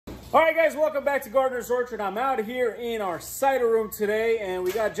All right, guys, welcome back to Gardener's Orchard. I'm out here in our cider room today, and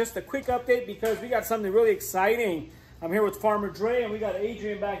we got just a quick update because we got something really exciting. I'm here with Farmer Dre, and we got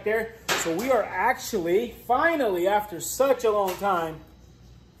Adrian back there. So we are actually, finally, after such a long time,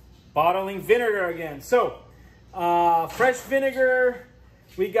 bottling vinegar again. So, fresh vinegar,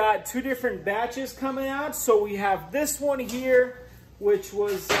 we got two different batches coming out. So we have this one here, which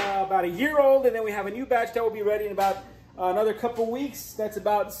was about a year old, and then we have a new batch that will be ready in about another couple weeks. That's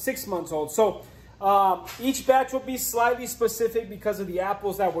about 6 months old. So each batch will be slightly specific because of the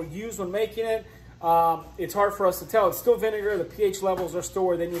apples that were used when making it. It's hard for us to tell. It's still vinegar. The pH levels are still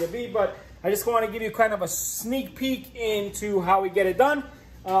where they need to be, but I just want to give you kind of a sneak peek into how we get it done.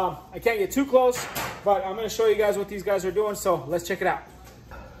 I can't get too close, but I'm going to show you guys what these guys are doing, so let's check it out.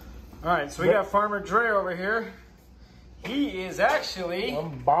 All right, so we got Farmer Dre over here. He is actually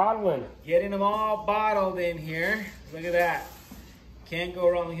bottling, getting them all bottled in here. Look at that. Can't go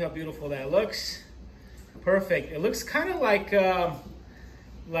wrong with how beautiful that looks. Perfect. It looks kind of like a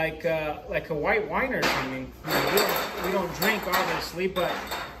white wine or something. We don't drink, obviously, but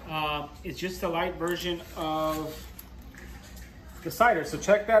it's just a light version of the cider. So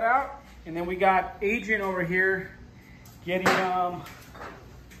check that out. And then we got Adrian over here getting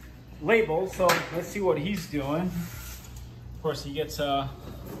labeled. So let's see what he's doing. Of course, he gets the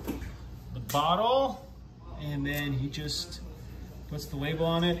bottle, and then he just puts the label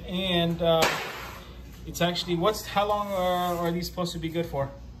on it. And it's actually, how long are these supposed to be good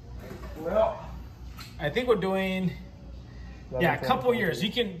for? Well, I think we're doing, a couple years.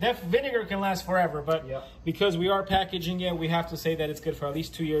 Vinegar can last forever, but because we are packaging it, we have to say that it's good for at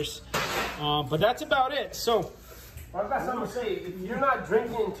least 2 years. But that's about it. So I've got something to say. If you're not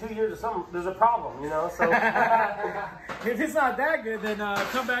drinking in 2 years or something, there's a problem, you know? So if it's not that good, then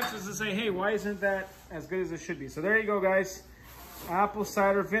come back to us and say, hey, why isn't that as good as it should be? So there you go, guys. Apple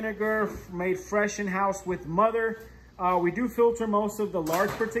cider vinegar made fresh in-house with mother. We do filter most of the large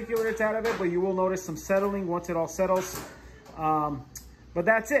particulates out of it, but you will notice some settling once it all settles. But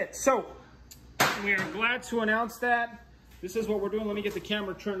that's it. So we are glad to announce that. This is what we're doing. Let me get the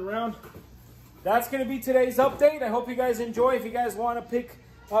camera turned around. That's going to be today's update. I hope you guys enjoy. If you guys want to pick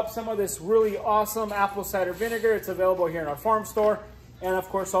up some of this really awesome apple cider vinegar, it's available here in our farm store and, of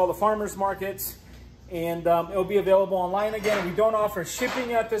course, all the farmers markets. And it'll be available online again. We don't offer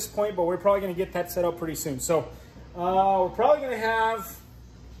shipping at this point, but we're probably going to get that set up pretty soon. So we're probably going to have,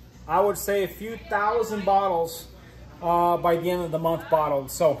 I would say, a few thousand bottles by the end of the month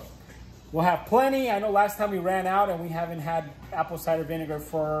bottled. So we'll have plenty. I know last time we ran out and we haven't had apple cider vinegar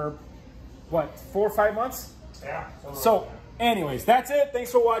for what, 4 or 5 months? yeah. So anyways, that's it.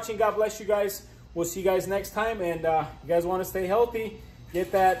 Thanks for watching. God bless you guys. We'll see you guys next time. And you guys want to stay healthy,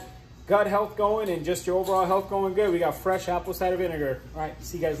 get that gut health going and just your overall health going good. We got fresh apple cider vinegar. All right,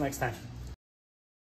 see you guys next time.